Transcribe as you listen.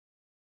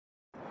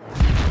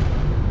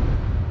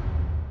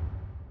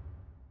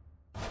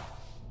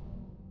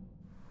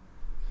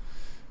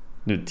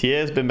Dude, TA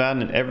has been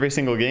banned in every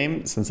single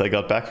game since I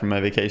got back from my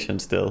vacation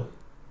still.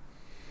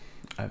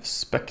 I have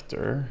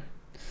Spectre.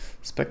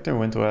 Spectre,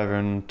 Winter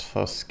Wyvern,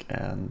 Tusk,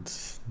 and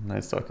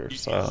Night Stalker.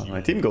 So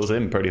my team goes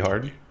in pretty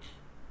hard.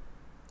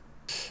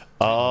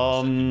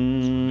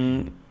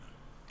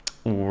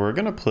 We're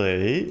gonna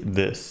play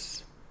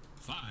this.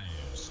 5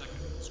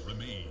 seconds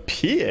remain.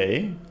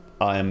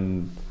 PA?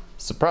 I'm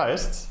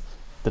surprised.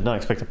 Did not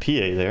expect a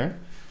PA there.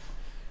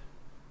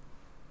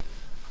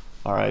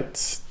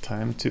 Alright,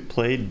 time to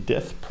play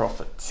Death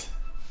Prophet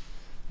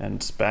and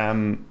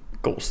spam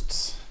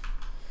ghosts.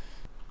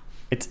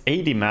 It's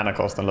 80 mana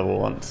cost on level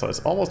 1, so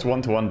it's almost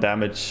 1-to-1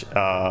 damage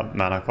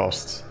mana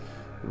cost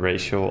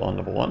ratio on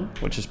level 1,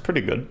 which is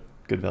pretty good.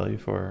 Good value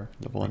for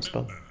level 1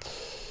 spell.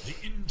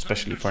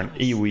 Especially for an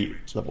AoE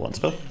level 1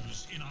 spell.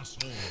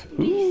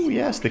 Ooh,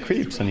 yes, the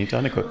creeps I need to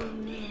unequip.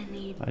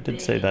 I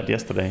did say that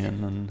yesterday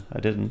and then I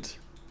didn't.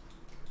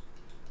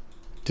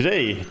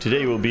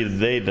 Today will be the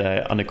day that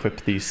I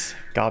unequip these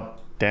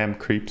goddamn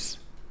creeps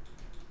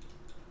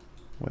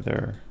with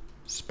their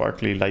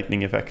sparkly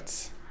lightning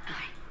effects.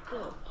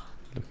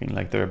 Looking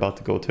like they're about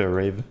to go to a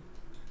rave.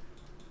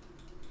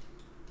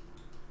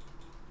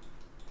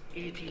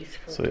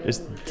 So it is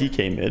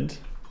DK mid.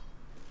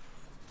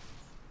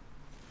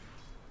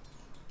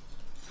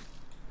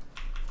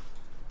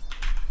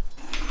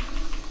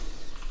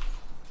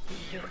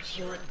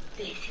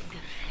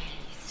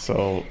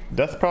 So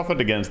Death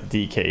Prophet against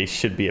DK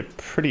should be a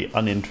pretty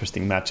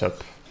uninteresting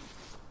matchup.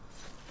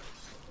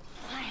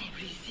 I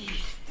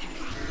resist.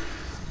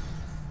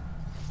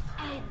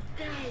 I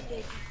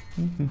died.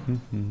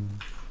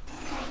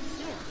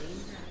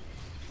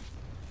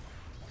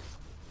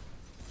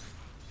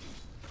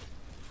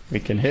 We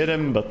can hit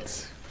him,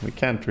 but we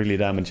can't really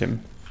damage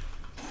him.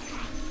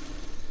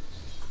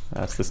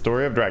 That's the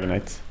story of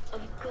Dragonite.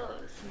 Of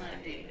course,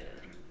 my dear.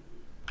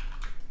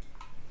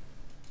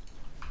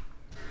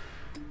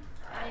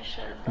 I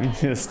shall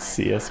Just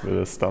CS with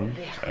a stun.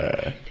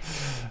 I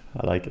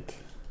like it.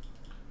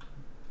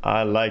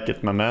 I like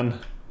it, my man.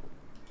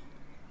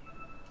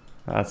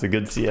 That's a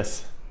good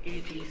CS.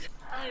 It is.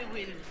 I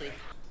will be.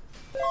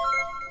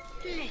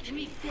 Let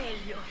me tell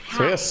you.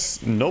 So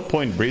yes, no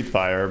point breathe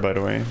fire, by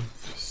the way.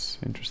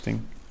 Just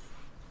interesting.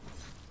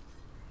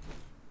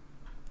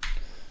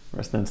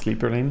 Resident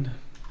Sleeper lane.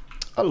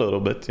 A little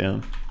bit,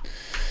 yeah.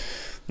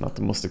 Not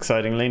the most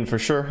exciting lane for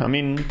sure. I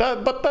mean,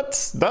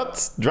 that's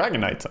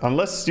Dragonite.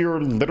 Unless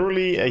you're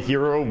literally a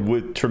hero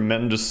with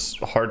tremendous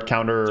hard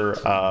counter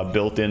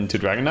built into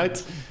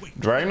Dragonite,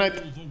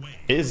 Dragonite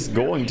is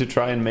going to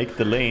try and make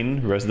the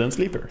lane Resident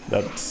Sleeper.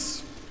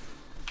 That's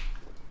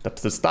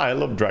the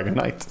style of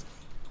Dragonite.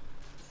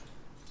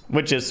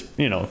 Which is,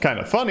 you know, kind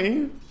of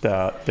funny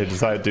that they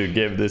decided to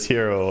give this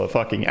hero a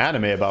fucking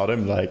anime about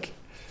him. Like,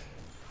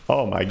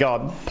 oh my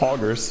god,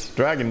 Poggers,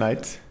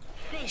 Dragonite,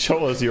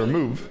 show us your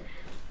move.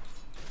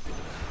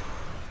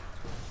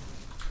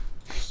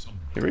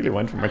 He really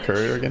went for my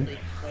courier again.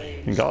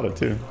 And got it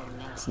too.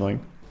 It's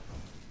annoying.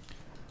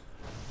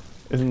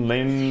 Isn't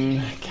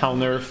lane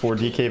counter for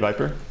DK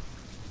Viper?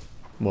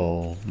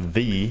 Well,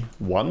 the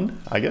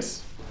one, I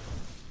guess.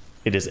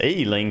 It is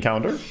a lane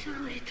counter. So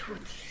it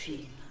would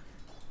seem.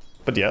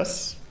 But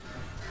yes,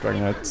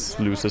 Dragonite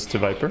loses to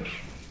Viper.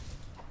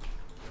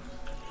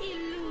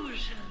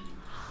 Illusion.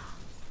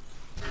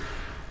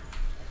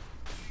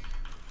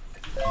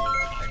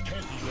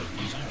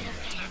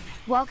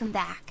 Welcome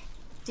back.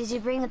 Did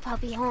you bring the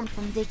puppy home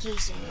from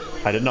vacation?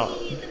 I did not.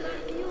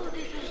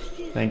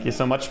 Thank you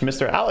so much,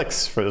 Mr.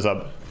 Alex, for the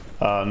sub.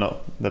 No,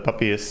 the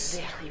puppy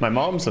is my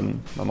mom's,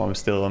 and my mom is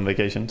still on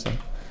vacation, so.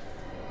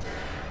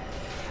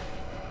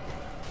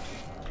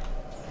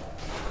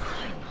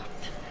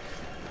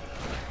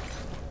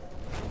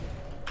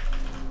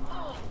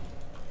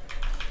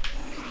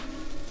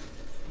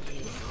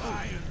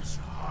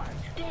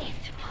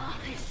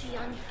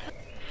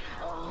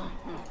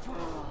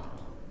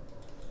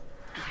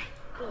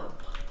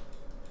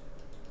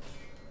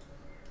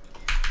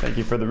 Thank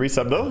you for the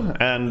resub though,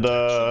 and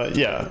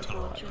yeah,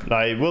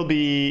 I will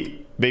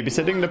be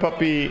babysitting the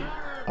puppy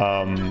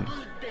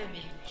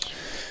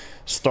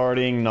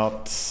starting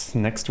not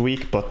next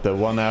week but the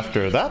one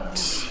after that,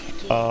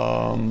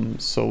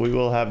 so we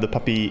will have the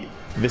puppy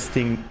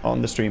visiting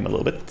on the stream a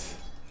little bit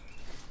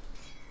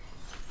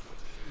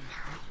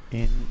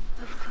in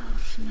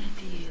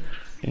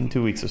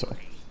 2 weeks or so.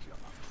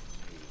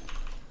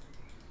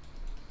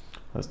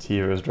 That's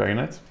Heroes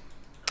Dragonite.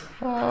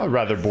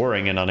 Rather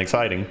boring and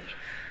unexciting.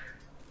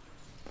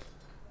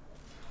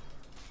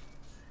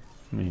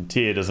 I mean,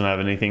 Tia doesn't have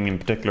anything in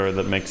particular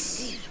that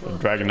makes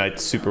Dragonite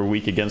super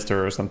weak against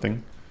her or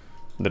something.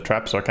 The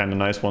traps are kind of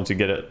nice once you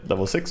get it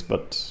level 6,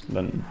 but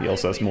then he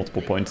also has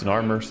multiple points in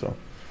armor, so.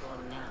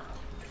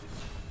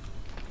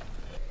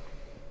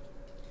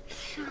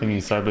 Thinking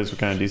Sideblades were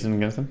kind of decent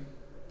against him?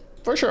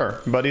 For sure,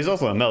 but he's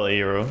also a melee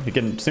hero. He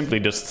can simply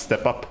just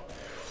step up.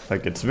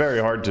 Like, it's very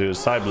hard to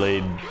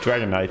Sideblade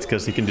Dragonite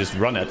because he can just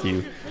run at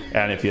you.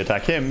 And if you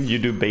attack him, you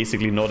do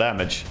basically no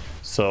damage.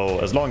 So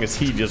as long as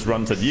he just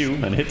runs at you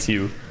and hits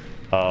you,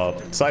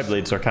 side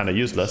blades are kind of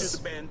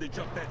useless.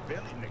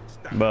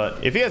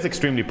 But if he has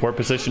extremely poor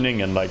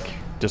positioning and like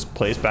just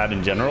plays bad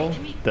in general,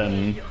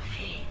 then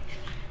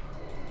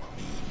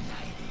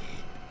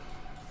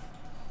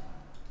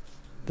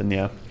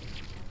yeah.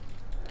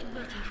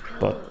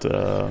 But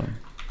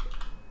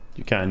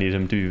you kind of need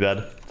him to be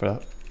bad for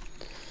that.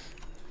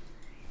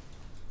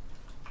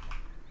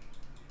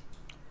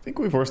 I think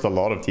we forced a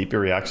lot of TP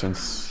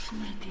reactions.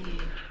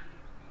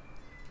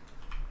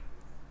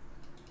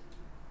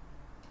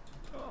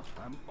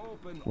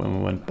 When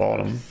we went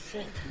bottom.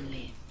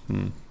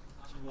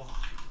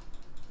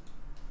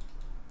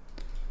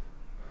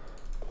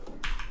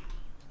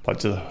 Punch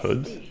to the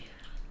hood.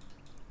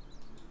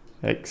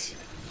 X.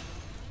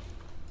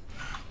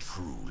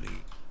 Truly.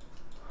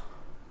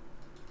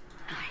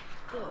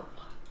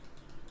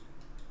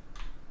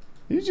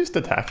 You just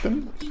attacked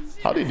him?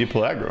 How did you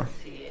pull aggro?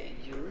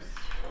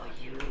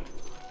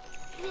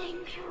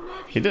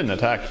 He didn't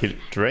attack, he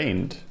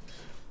drained.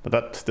 But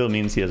that still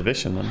means he has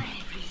vision then.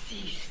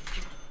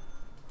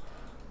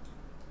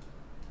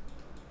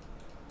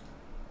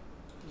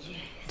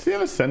 Does he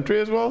have a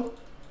sentry as well?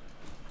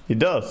 He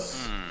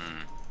does.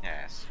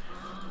 Yes.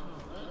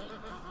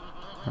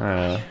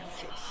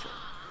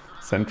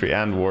 Sentry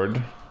and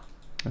ward.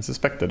 I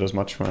suspected as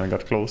much when I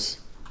got close.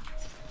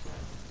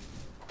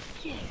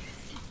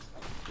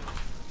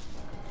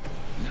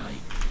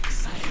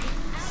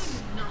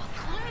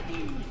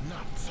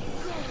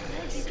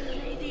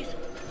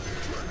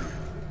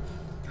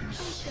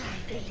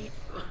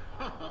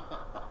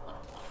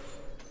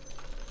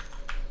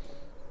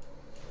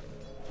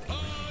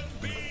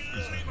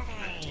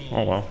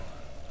 Oh well.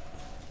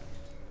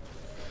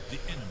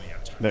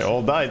 They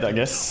all died, I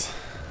guess.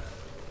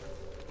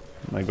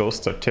 My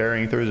ghosts are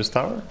tearing through this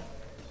tower.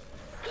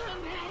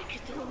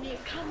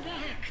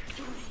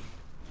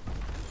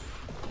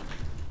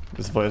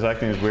 This voice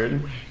acting is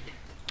weird.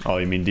 Oh,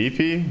 you mean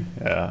DP?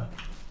 Yeah.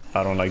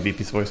 I don't like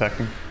DP's voice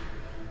acting.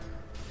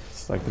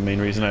 It's like the main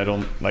reason I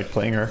don't like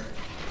playing her.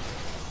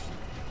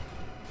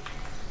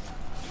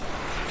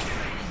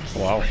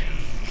 Wow.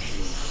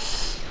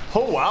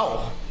 Oh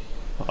wow.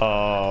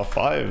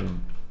 5.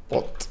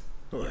 What?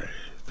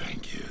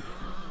 Thank you.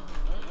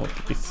 What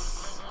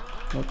is?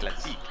 What?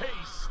 Let's see.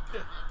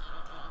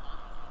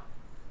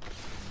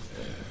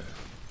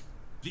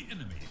 The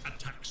enemy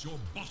attacks your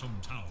bottom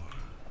tower.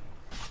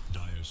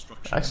 Dire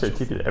structure. Actually, I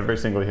TP'd every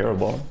single hero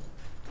ball.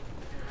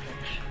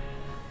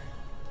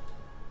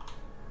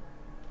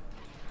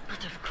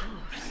 But of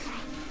course.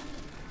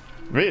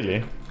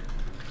 Really?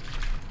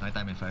 Right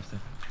time in 5 step.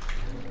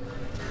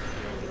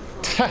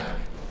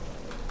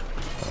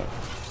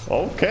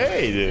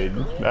 Okay,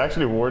 dude. I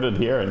actually warded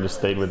here and just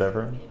stayed with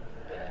everyone.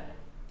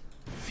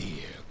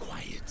 Fear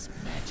quiets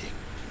magic.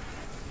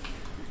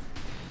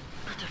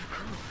 But of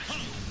course.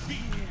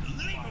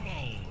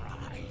 Unbelievable.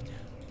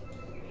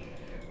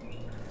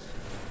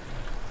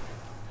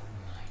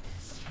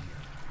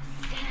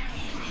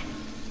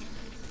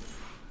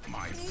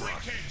 My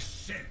wicked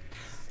sick.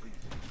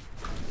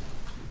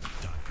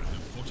 Dire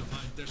have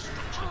fortified their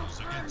structures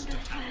against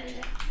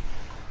attack.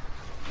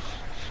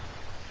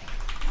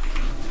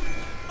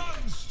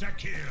 Monster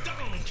kill.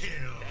 Double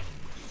kill.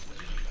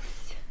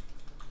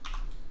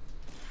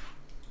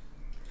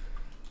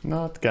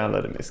 Not gonna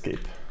let him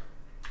escape.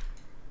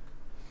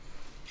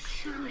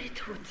 So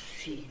it would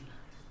seem.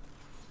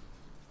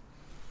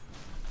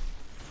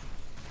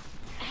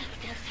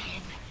 After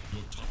them.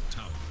 Your top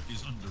tower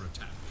is under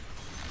attack.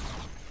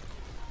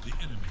 The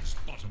enemy's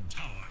bottom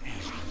tower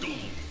is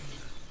gone.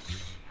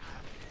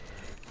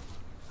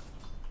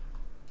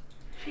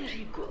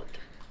 Very good.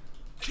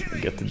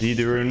 Get the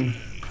DD rune.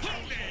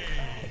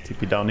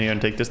 TP down here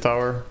and take this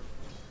tower.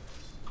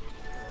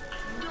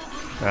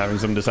 We're having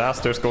some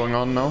disasters going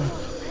on now.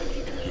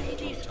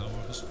 Tower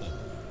has fallen.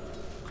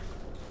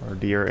 Our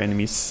dear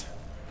enemies.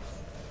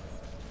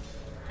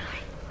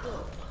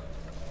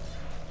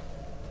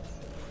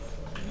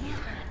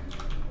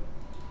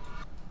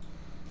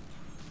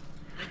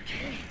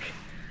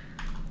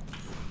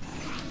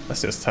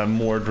 Let's just have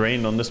more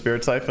drain on the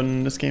Spirit Siphon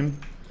in this game.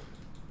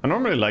 I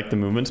normally like the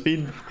movement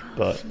speed,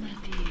 but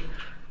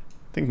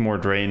I think more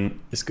drain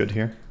is good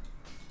here.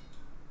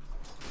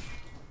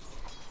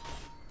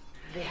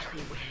 Very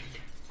well.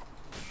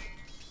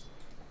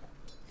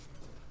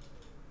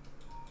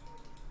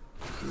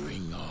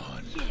 Bring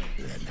on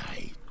the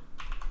night.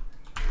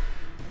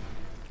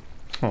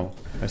 Oh,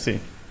 I see.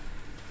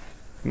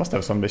 Must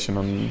have some vision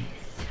on.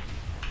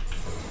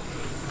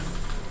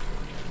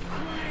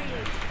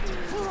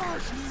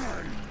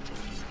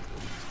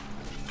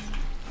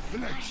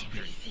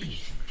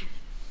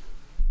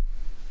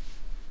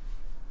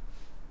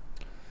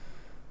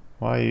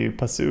 Why are you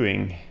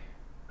pursuing?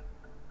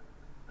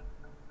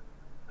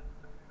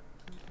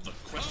 The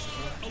quest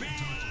for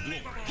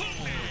ultimate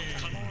glory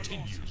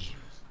continues.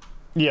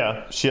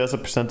 Yeah, she has a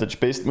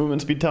percentage-based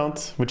movement speed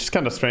count, which is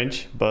kind of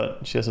strange,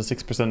 but she has a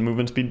 6%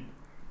 movement speed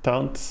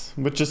count,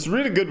 which is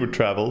really good with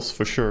travels,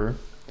 for sure.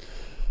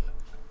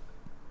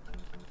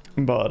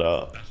 But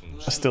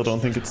I still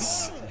don't think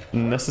it's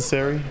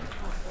necessary.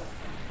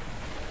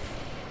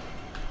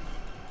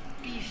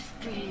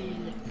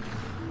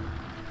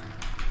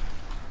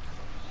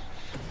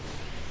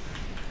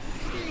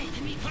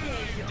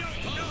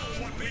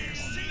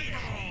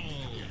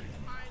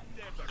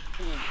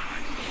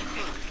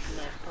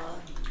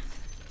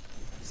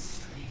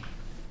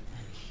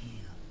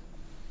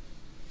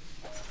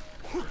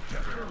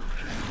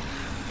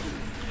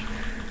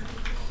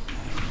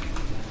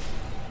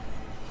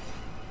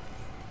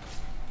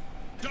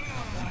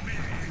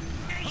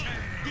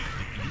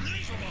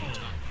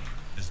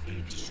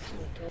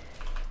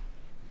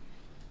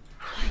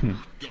 Your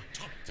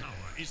top tower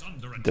is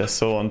under attack.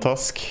 Deso on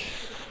Tusk.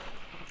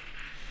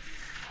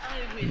 I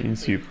will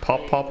Means you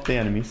pop the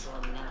enemies.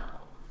 for now.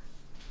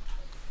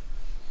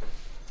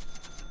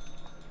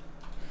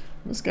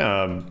 I'm just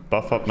gonna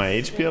buff up my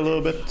HP a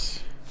little bit.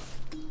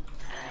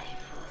 I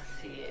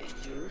foresee a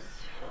use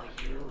for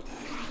you.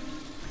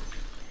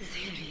 There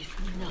is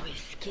no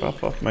escape.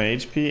 Buff up my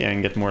HP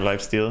and get more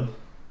lifesteal.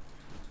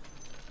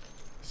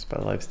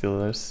 Spell lifesteal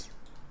there's.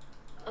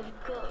 Of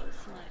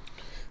course, my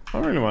I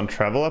don't really want to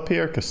travel up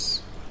here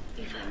because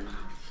if I must.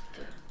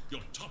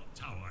 Your top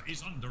tower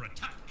is under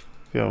attack.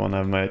 I want to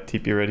have my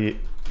TP ready.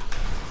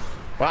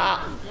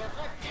 Wow! Under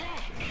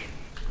attack.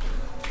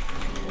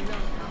 No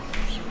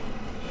option.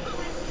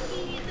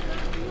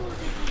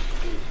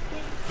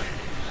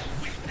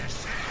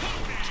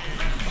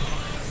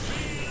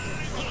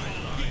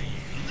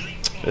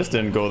 This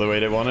didn't go the way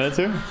they wanted it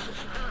to.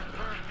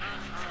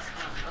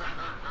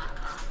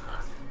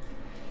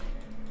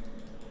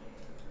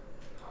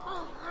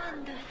 Oh,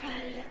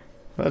 wonderful.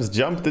 Let's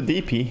jump the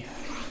DP.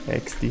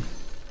 XD.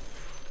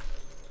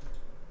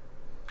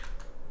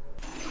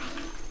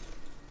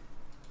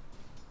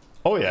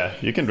 Oh yeah,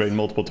 you can drain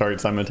multiple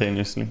targets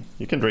simultaneously.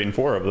 You can drain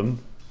 4 of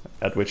them,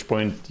 at which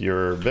point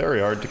you're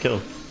very hard to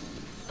kill.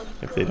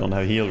 If they don't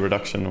have heal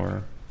reduction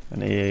or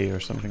an AA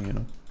or something, you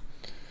know.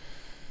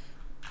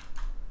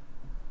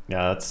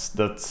 Yeah,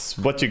 that's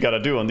what you gotta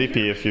do on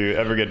DP. If you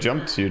ever get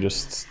jumped, you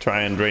just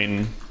try and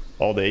drain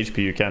all the HP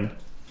you can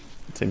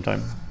at the same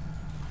time.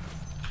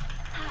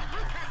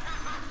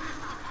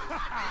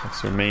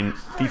 That's your main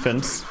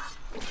defense.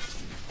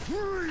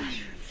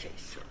 Say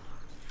so.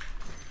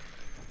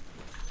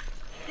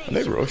 Are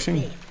they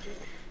rushing?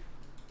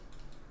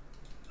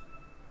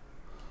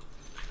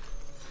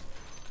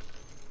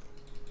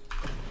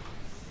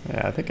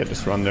 Yeah, I think I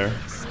just run there. My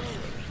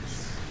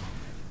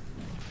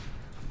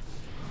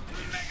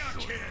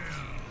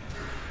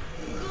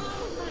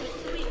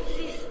sweet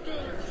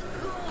sisters,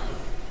 go.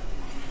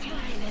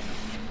 Silence.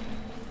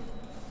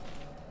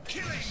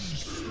 Killing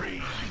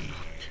spree.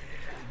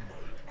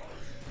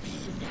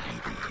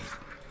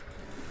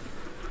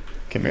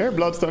 Come here,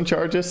 Bloodstone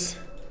charges.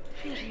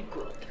 Very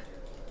good.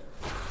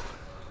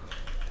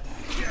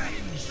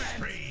 Killing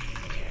spree.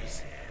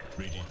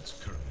 Radiant's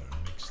courier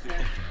makes the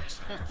ultimate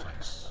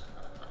sacrifice.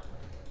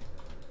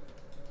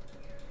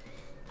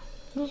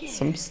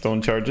 Some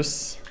stone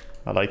charges.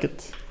 I like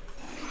it.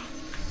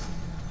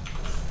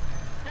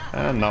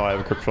 And now I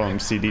have a crypt from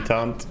CD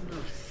Taunt.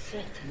 Most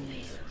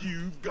certainly.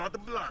 You've got the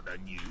blood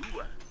on you.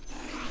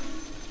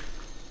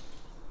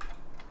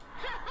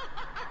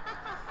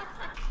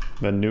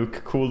 The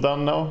nuke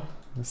cooldown now.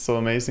 It's so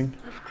amazing.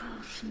 Of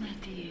course, my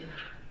dear.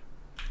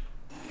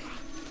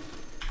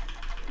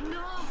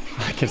 No.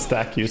 I can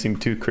stack using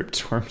 2 crypt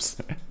swarms.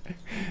 Oh,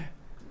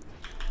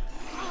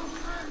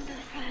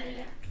 wonderful.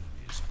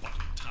 His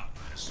bottom tower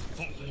has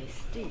fallen.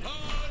 Yes, dear.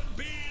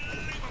 Unbelievable.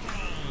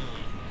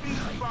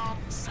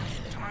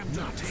 Time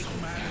to take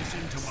matters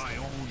into my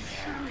own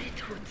So it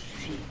would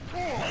seem.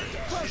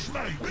 Press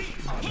my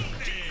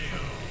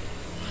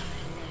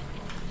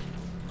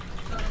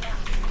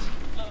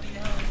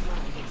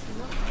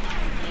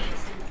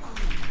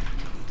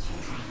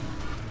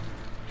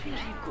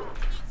Very good.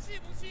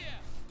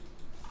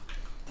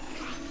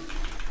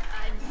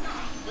 I'm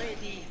not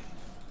ready.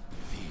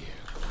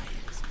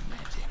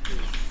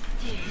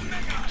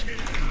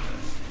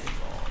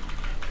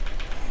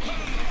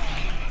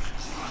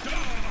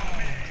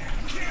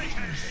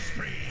 Killing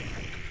spree.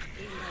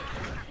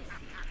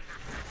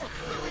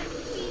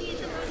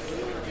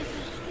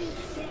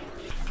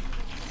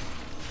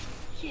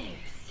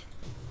 Yes.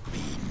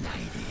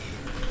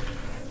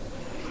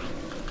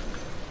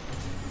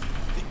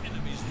 The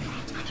enemy's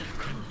might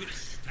can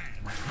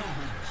withstand.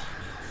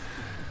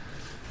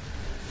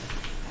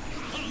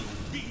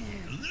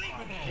 Unbelievable.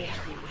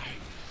 Very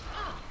well.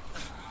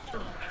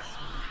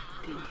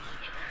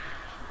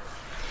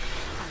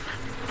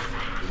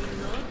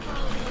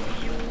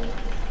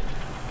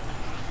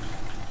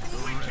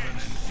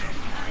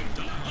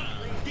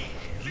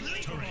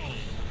 Victory.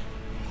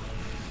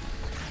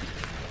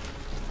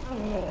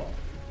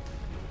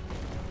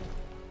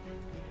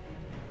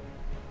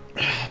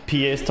 PA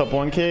is top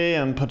 1k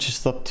and Punch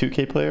is top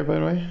 2k player, by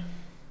the way.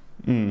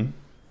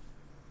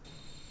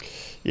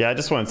 Yeah, I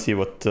just want to see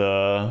what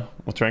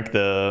rank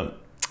the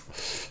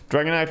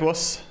Dragon Knight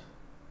was.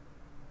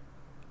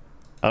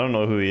 I don't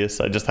know who he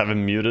is. I just have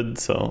him muted,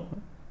 so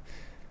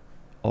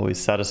always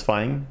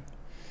satisfying.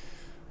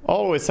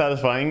 Always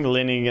satisfying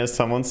leaning against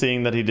someone,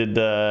 seeing that he did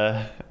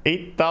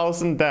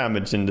 8,000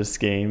 damage in this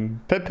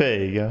game.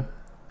 Pepega.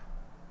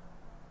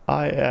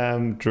 I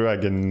am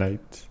Dragon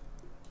Knight.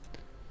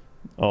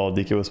 Oh,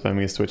 DK was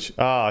spamming his Twitch.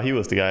 Ah, he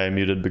was the guy I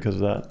muted because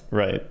of that.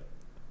 Right.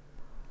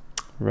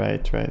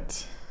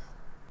 Right.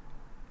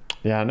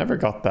 Yeah, I never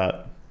got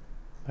that.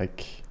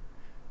 Like,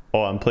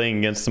 oh, I'm playing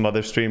against some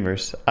other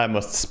streamers. I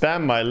must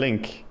spam my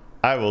link.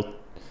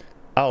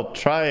 I'll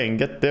try and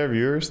get their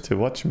viewers to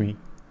watch me.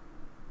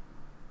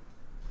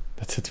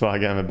 That's it,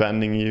 Waga. I'm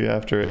abandoning you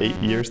after 8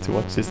 years to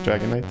watch this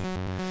Dragon Knight.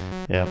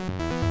 Yeah.